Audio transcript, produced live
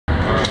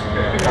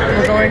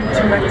going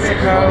to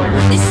Mexico.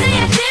 They say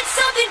I did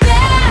something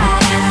bad,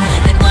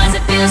 that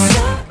wasn't feel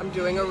so. I'm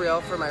doing a reel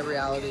for my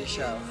reality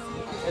show.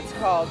 It's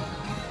called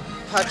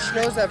HuXcH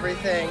Knows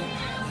Everything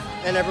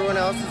and Everyone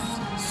Else is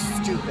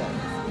Stupid.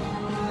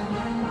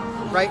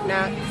 Right,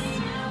 Nat?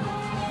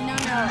 No,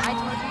 I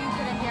told you you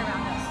couldn't be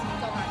around us.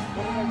 Go on.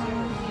 What did I do?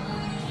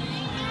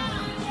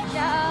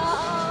 No.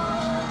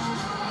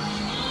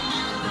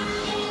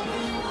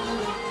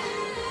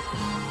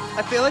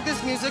 I feel like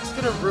this music's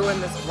gonna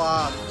ruin this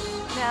vlog.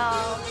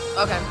 No.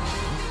 Okay.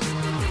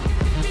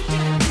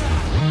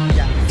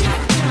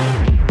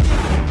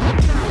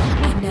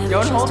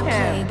 Don't hold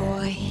him.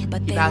 He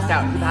passed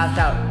out. He passed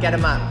out. Get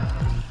him up.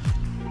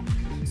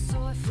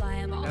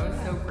 That was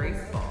so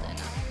graceful.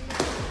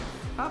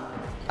 Oh.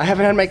 I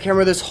haven't had my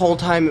camera this whole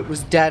time. It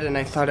was dead and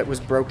I thought it was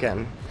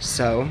broken.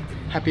 So,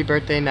 happy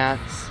birthday,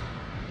 Nats.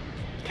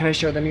 Can I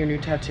show them your new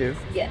tattoo?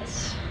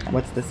 Yes.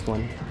 What's this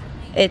one?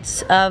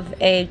 It's of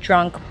a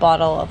drunk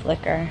bottle of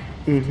liquor.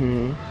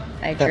 Mm-hmm.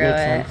 I drew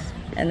it.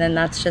 And then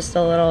that's just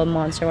a little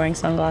monster wearing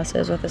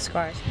sunglasses with a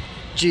scar.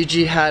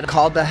 Gigi had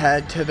called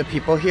ahead to the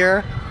people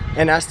here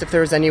and asked if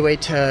there was any way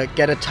to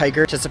get a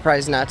tiger to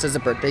surprise Nats as a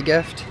birthday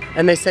gift.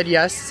 And they said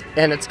yes,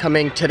 and it's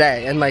coming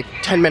today in like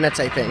 10 minutes,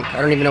 I think. I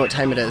don't even know what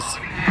time it is.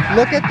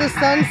 Look at the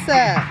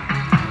sunset.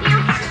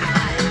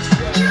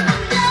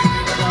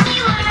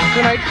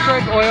 Tonight's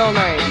strike oil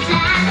night.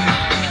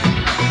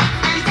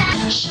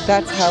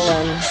 That's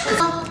Helen.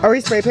 Are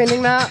we spray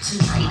painting that?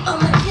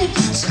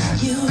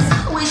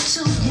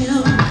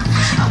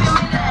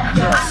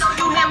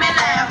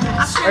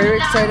 Are you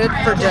excited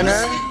for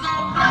dinner?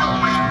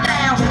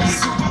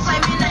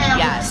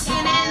 Yes.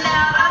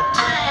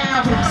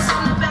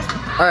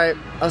 Alright,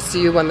 I'll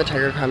see you when the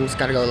tiger comes.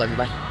 Gotta go, love you,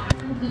 bye.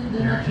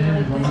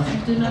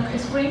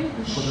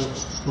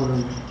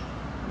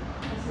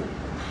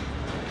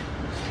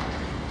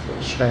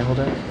 Should I hold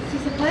it?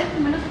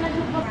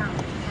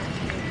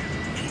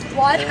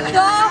 What the?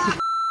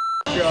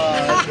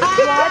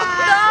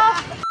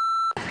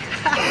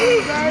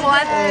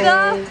 What the?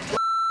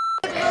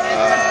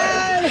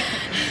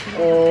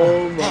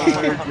 Oh my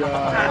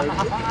god.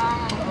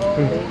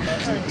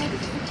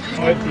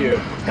 With you.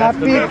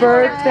 Happy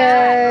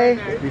birthday!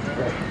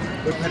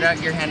 Put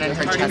out your hand on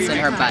her chest and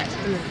her butt.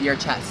 Your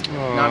chest.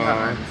 Aww. Not her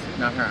arms.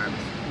 Not her arms.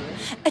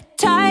 A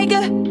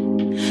tiger,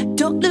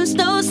 don't lose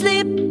no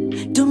sleep.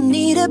 Don't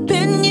need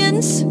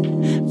opinions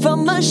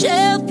from a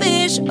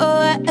shellfish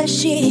or a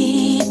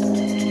sheep.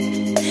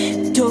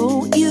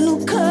 Don't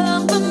you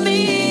come for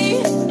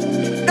me?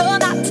 No,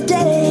 not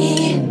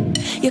today.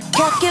 You're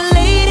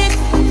calculated.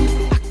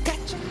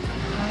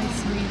 Hi,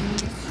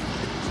 sweetie.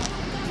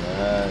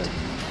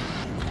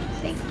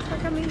 Thanks for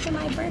coming to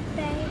my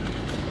birthday.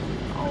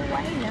 Oh, I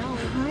know.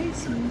 Hi,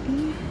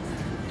 sweetie.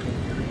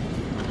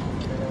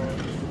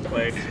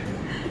 Like,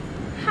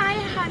 Hi,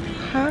 honey.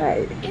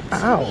 Hi. It's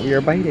Ow, me.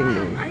 you're biting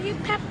me. Are you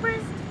Pepper?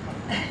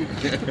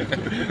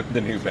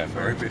 the new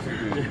pepper.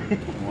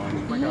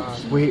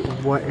 Wait,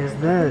 what is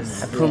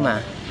this? A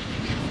puma.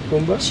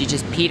 Pumbaa? She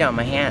just peed on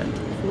my hand.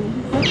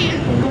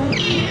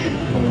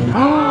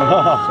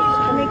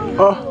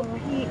 Oh.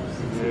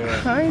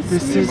 Hi,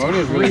 this is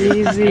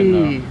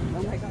crazy.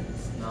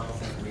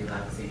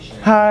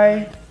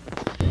 Hi.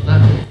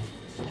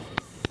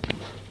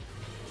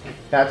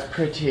 That's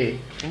pretty.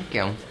 Thank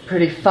you.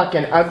 Pretty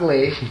fucking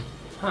ugly.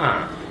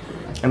 Huh.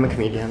 I'm a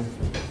comedian.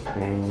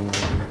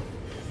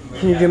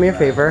 Can you do me a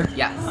favor?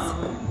 Yes.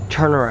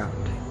 Turn around.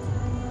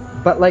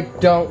 But like,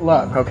 don't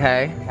look,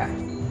 okay? Okay.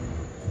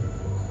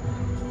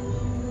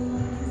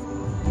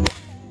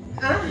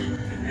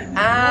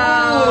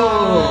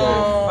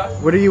 Ow!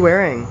 What are you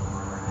wearing?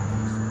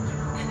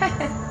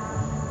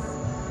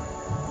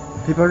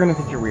 People are gonna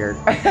think you're weird.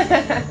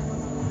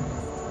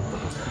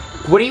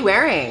 What are you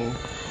wearing?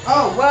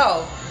 Oh,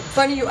 well,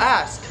 funny you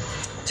ask.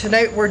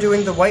 Tonight we're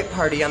doing the white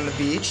party on the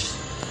beach.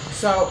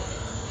 So,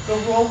 the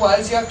rule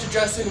was you have to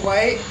dress in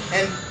white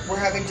and we're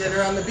having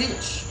dinner on the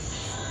beach.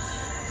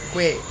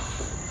 Wait,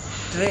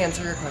 did I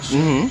answer your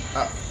question? Mm-hmm.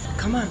 Oh,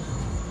 come on.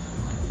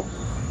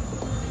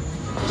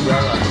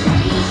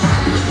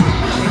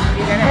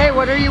 Hey,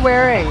 what are you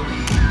wearing?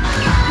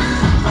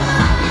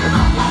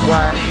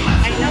 What?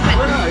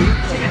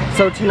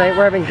 So tonight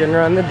we're having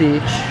dinner on the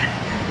beach,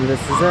 and this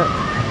is it.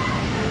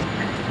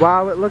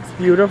 Wow, it looks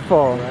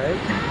beautiful. Right?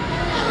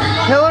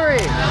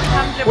 Hillary,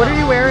 what are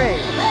you wearing?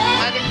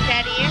 August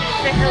Daddy,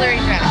 it's the Hillary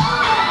dress.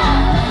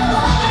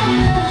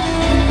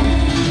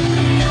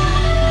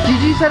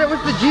 Gigi said it was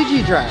the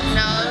Gigi dress.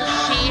 No,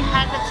 she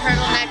has a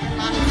turtleneck and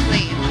long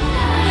sleeves.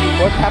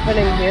 What's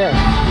happening here?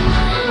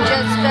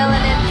 Just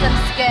filling in some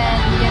skin,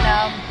 you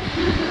know.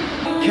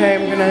 Okay,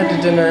 I'm gonna head to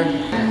dinner.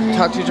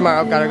 Talk to you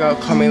tomorrow. Gotta go.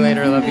 Call me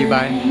later. Love you.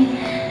 Bye.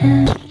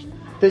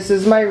 This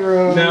is my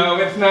room. No,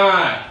 it's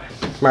not.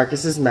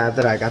 Marcus is mad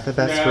that I got the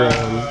best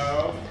room.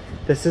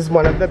 This is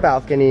one of the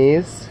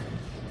balconies.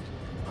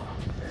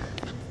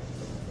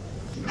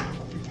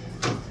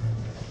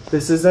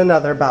 This is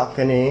another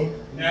balcony.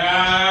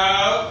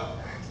 No.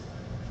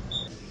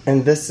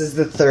 And this is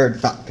the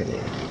third balcony.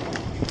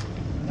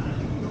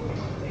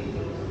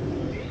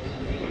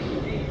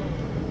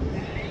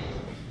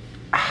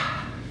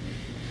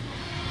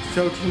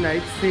 So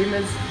tonight's theme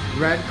is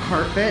red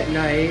carpet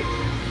night.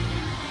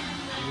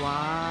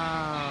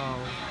 Wow.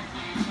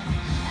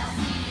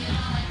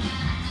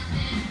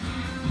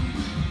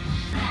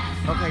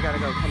 Okay, gotta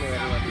go. Call me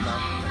later. Love you.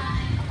 Bye.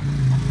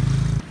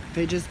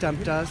 They just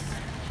dumped us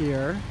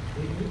here.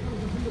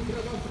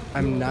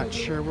 I'm not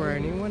sure where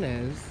anyone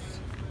is.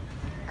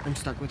 I'm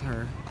stuck with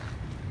her.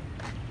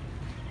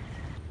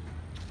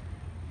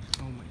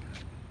 Oh my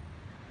god.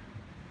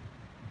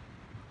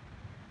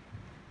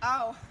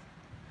 Oh,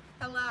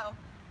 hello.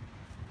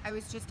 I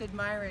was just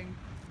admiring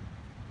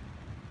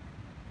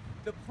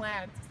the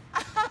plants.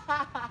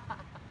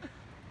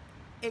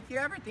 If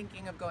you're ever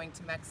thinking of going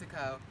to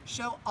Mexico,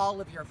 show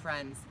all of your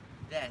friends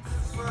this.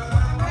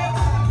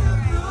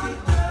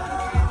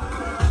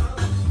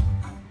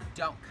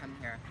 Don't come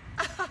here.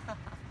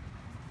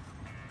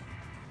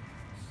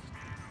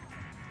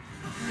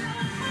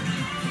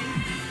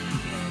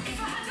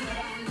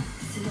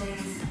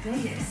 Today's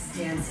biggest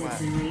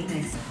dances and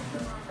remixes.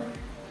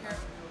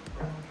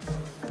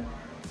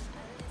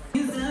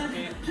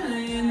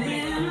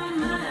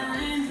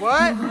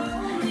 What?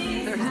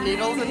 There's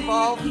needles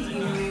involved?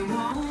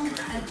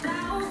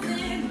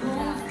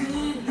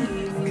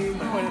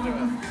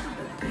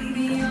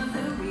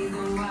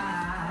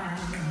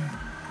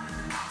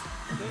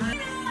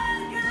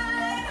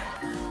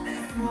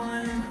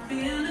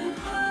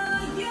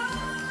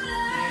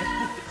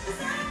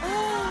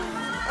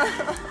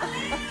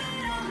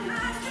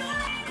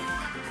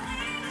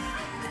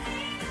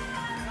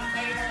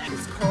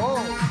 It's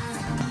cold.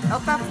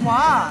 Help that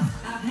fly.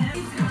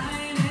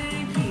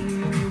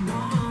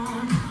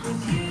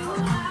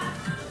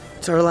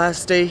 It's our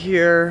last day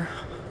here.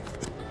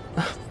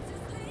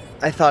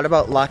 I thought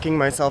about locking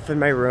myself in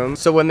my room,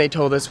 so when they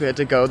told us we had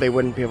to go, they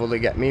wouldn't be able to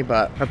get me,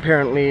 but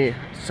apparently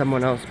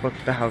someone else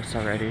booked the house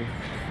already.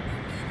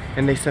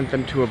 And they sent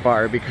them to a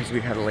bar because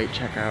we had a late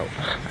checkout.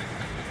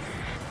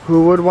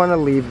 Who would want to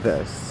leave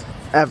this?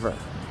 Ever.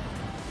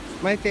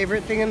 My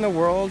favorite thing in the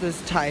world is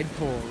tide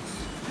pools.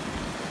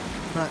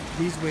 But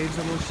these waves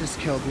almost just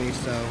killed me,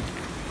 so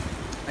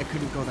I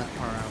couldn't go that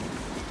far out.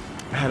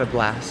 I had a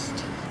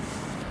blast.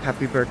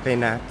 Happy birthday,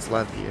 Nats.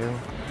 Love you.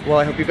 Well,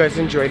 I hope you guys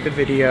enjoyed the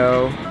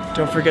video.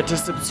 Don't forget to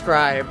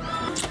subscribe.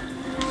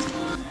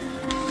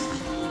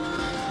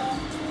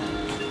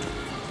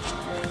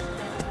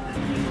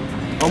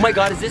 Oh my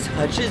god, is this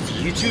HuXcH's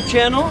YouTube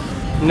channel?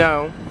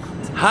 No.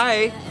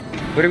 Hi!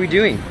 What are we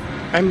doing?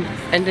 I'm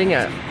ending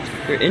it.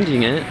 You're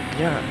ending it?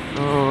 Yeah.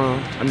 Oh,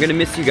 I'm gonna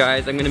miss you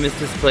guys. I'm gonna miss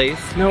this place.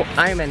 No,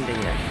 I'm ending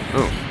it.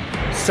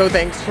 Oh. So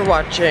thanks for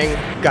watching.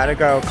 Gotta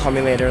go. Call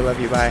me later. Love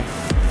you. Bye.